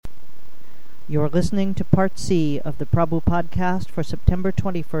You're listening to Part C of the Prabhu PodCast for September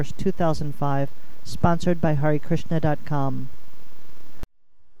 21st, 2005, sponsored by HariKrishna.com.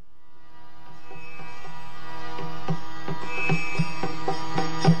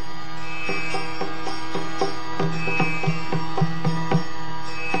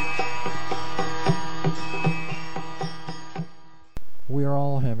 We are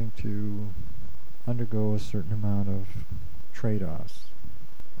all having to undergo a certain amount of trade-offs,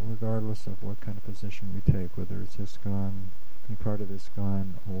 regardless of what kind of position we take, whether it's ISKCON, being part of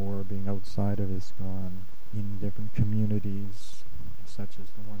ISKCON, or being outside of ISKCON, in different communities, such as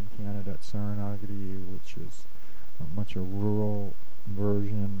the one in Canada at Saranagati, which is much a rural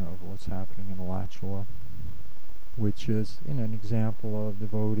version of what's happening in Alachua, which is an example of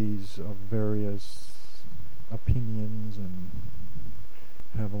devotees of various opinions and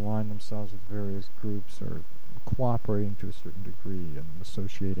have aligned themselves with various groups or cooperating to a certain degree and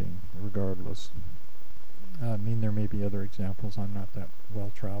associating regardless. There may be other examples. I'm not that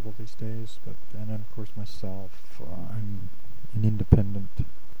well traveled these days, and then of course myself, I'm an independent,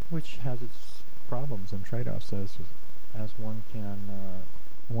 which has its problems and trade-offs as one can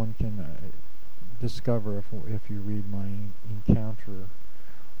discover if you read my encounter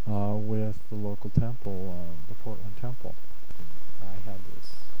with the local temple, the Portland Temple. I had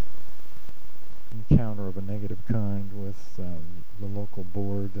this encounter of a negative kind with the local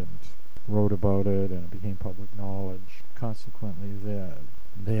board and wrote about it, and it became public knowledge. Consequently,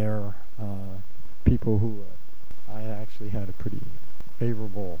 they're people who I actually had a pretty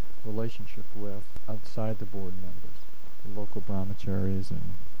favorable relationship with outside the board members. The local brahmacharis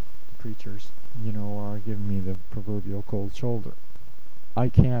and preachers, are giving me the proverbial cold shoulder. I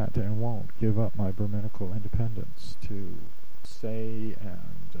can't and won't give up my Brahminical independence to say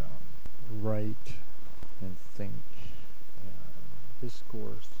and write and think and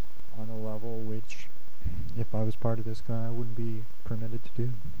discourse on a level which, if I was part of this guy, I wouldn't be permitted to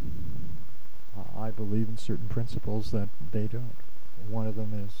do. I believe in certain principles that they don't. One of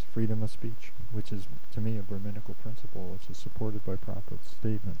them is freedom of speech, which is, to me, a Brahminical principle, which is supported by Prabhupada's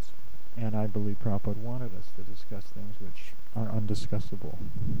statements. And I believe Prabhupada wanted us to discuss things which are undiscussable.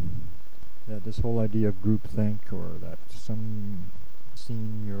 That this whole idea of groupthink, or that some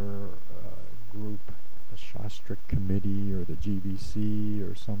senior group, the Shastric Committee or the GBC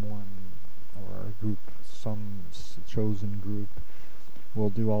or someone, or a group, some chosen group, will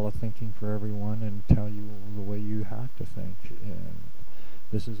do all the thinking for everyone and tell you the way you have to think. And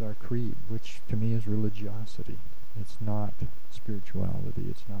this is our creed, which to me is religiosity. It's not spirituality.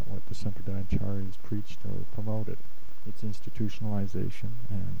 It's not what the Sampradaya-acharyas preached or promoted. It's institutionalization,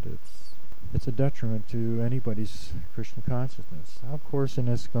 and it's a detriment to anybody's Krishna consciousness. Of course, in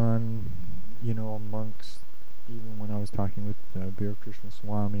ISKCON, amongst, even when I was talking with Bir Krishna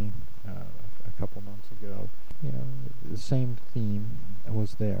Swami a couple months ago, the same theme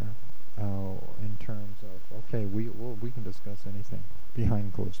was there in terms of, okay, we can discuss anything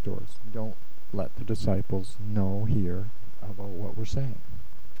behind closed doors. Don't let the disciples know here about what we're saying.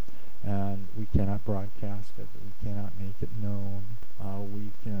 And we cannot broadcast it. We cannot make it known.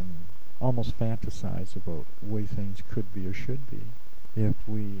 We can almost fantasize about the way things could be or should be if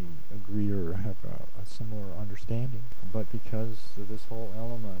we agree or have a similar understanding. But because of this whole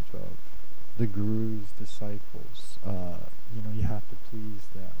element of the guru's disciples, you have to please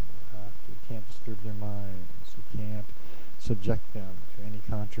them. You can't disturb their minds. You can't subject them to any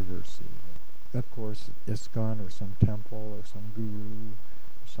controversy. Of course, ISKCON or some temple or some guru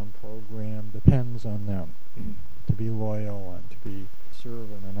or some program depends on them to be loyal and to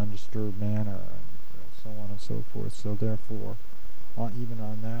serve in an undisturbed manner, and so on and so forth. So therefore, even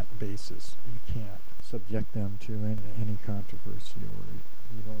on that basis, you can't subject them to any controversy, or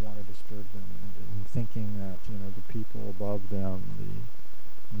you don't want to disturb them in thinking that the people above them,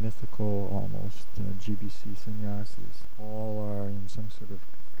 the mythical almost GBC sannyasis, all are in some sort of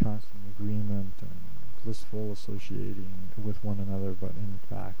constant agreement and blissful associating with one another, but in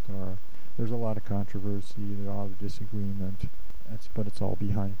fact there's a lot of controversy, there's a lot of disagreement, but it's all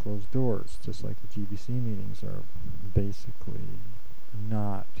behind closed doors, just like the GBC meetings are basically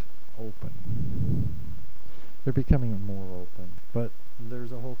not open. They're becoming more open, but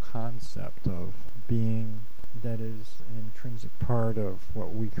there's a whole concept of being that is an intrinsic part of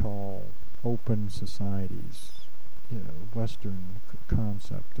what we call open societies, Western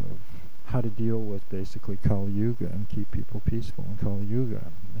concept of how to deal with basically Kali Yuga and keep people peaceful in Kali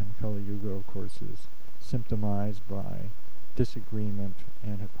Yuga. And Kali Yuga, of course, is symptomized by disagreement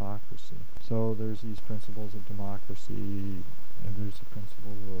and hypocrisy. So there's these principles of democracy, and there's the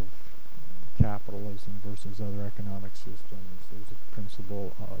principle of capitalism versus other economic systems. There's a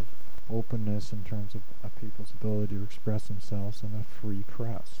principle of openness in terms of people's ability to express themselves in a free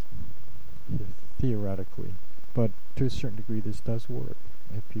press, theoretically. But to a certain degree, this does work.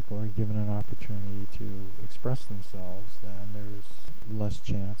 If people are given an opportunity to express themselves, then there's less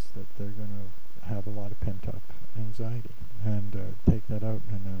chance that they're going to have a lot of pent-up anxiety and take that out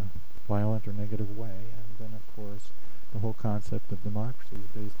in a violent or negative way. And then, of course, the whole concept of democracy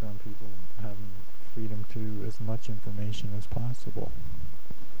is based on people having freedom to as much information as possible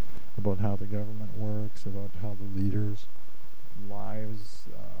about how the government works, about how the leaders' lives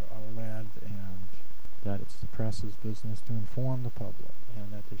are led, and that it's the press's business to inform the public,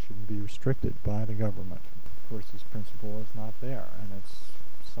 and that they shouldn't be restricted by the government. Of course, this principle is not there, and it's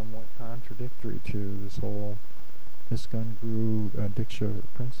somewhat contradictory to this whole Iskandguru Diksha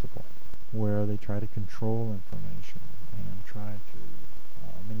principle, where they try to control information and try to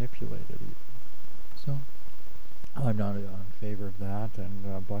manipulate it even. So, I'm not in favor of that, and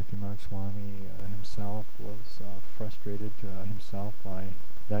Bhaktimarg Swami himself was frustrated himself by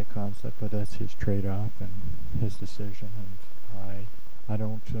that concept, but that's his trade-off and his decision, and I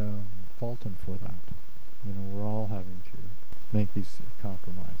don't fault him for that. You know, we're all having to make these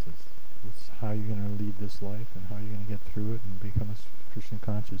compromises. It's how you're going to lead this life and how you're going to get through it and become as Krishna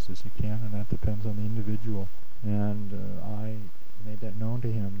conscious as you can, and that depends on the individual. And I made that known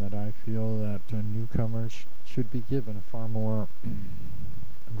to him, that I feel that newcomers should be given a far more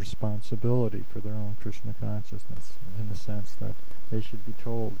responsibility for their own Krishna consciousness, in the sense that they should be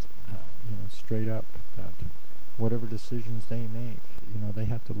told, straight up, that whatever decisions they make, they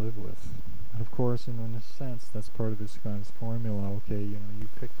have to live with. And of course, in a sense, that's part of ISKCON's formula. Okay, you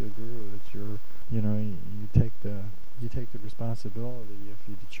pick the guru that you take the responsibility if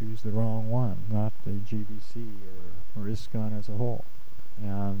you choose the wrong one, not the GBC or ISKCON as a whole.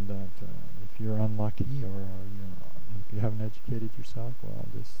 And that if you're unlucky or if you haven't educated yourself, well,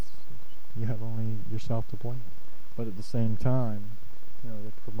 you have only yourself to blame. But at the same time,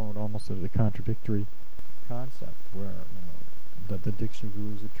 they promote almost a contradictory concept where that the Diksha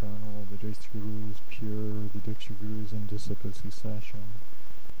Guru is eternal, the Diksha Guru is pure, the Diksha Guru is in disciple succession,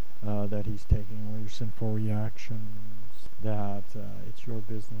 that he's taking away your sinful reactions, that it's your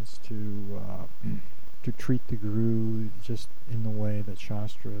business to treat the Guru just in the way that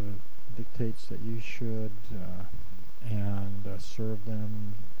Shastra dictates that you should, and serve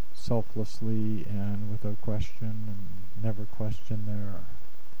them selflessly and without question, and never question their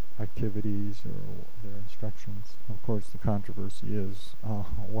activities or their instructions. Of course, the controversy is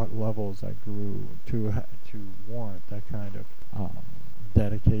what level is that guru to warrant that kind of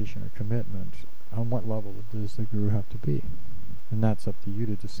dedication or commitment. On what level does the guru have to be? And that's up to you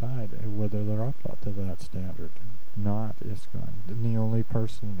to decide whether they're up to that standard. Not ISKCON.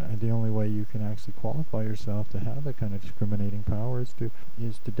 The only way you can actually qualify yourself to have that kind of discriminating power is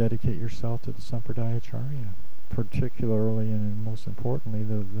to dedicate yourself to the Sampradayacharya. Particularly and most importantly,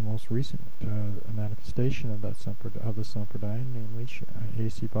 the most recent manifestation of the Sampradaya, namely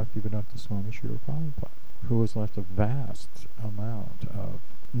HH Bhaktimarg Swami Srila Prabhupada, who has left a vast amount of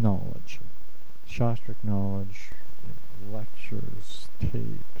knowledge, Shastric knowledge, lectures,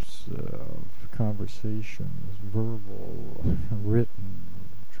 tapes of conversations, verbal, written,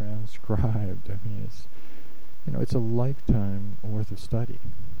 transcribed. I mean, it's a lifetime worth of study,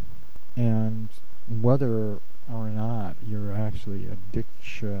 and whether or not you're actually a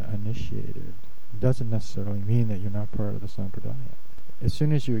Diksha initiated doesn't necessarily mean that you're not part of the Sampradaya. As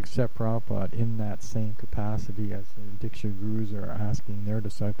soon as you accept Prabhupada in that same capacity as the Diksha Gurus are asking their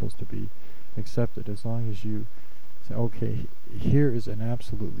disciples to be accepted, as long as you say, okay, here is an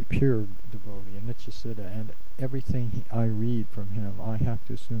absolutely pure devotee, a Nityasiddha, and everything I read from him I have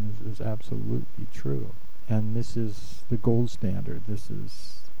to assume is absolutely true. And this is the gold standard.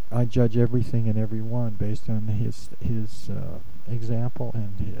 I judge everything and everyone based on his example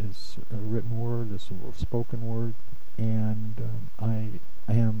and his written word, his spoken word, and I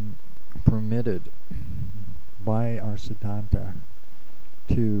am permitted by our Siddhanta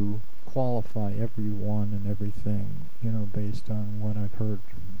to qualify everyone and everything, based on what I've heard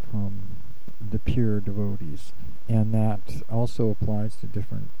from the pure devotees, and that also applies to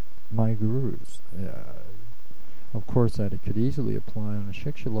my gurus. Of course, that it could easily apply on a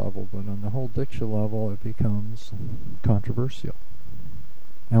Shiksha level, but on the whole Diksha level, it becomes controversial.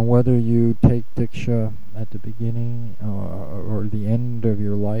 And whether you take Diksha at the beginning or the end of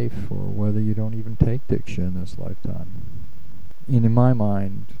your life, or whether you don't even take Diksha in this lifetime, in my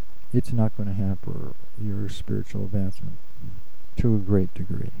mind, it's not going to hamper your spiritual advancement to a great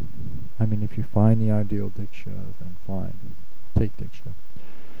degree. I mean, if you find the ideal Diksha, then fine, take Diksha.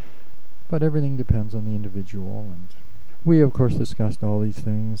 But everything depends on the individual, and we of course discussed all these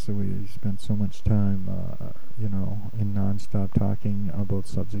things. We spent so much time, in non-stop talking about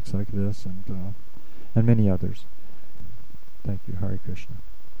subjects like this and many others. Thank you. Hare Krishna.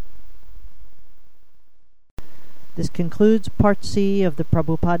 This concludes Part C of the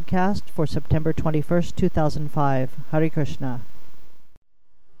Prabhu Podcast for September 21st, 2005. Hare Krishna.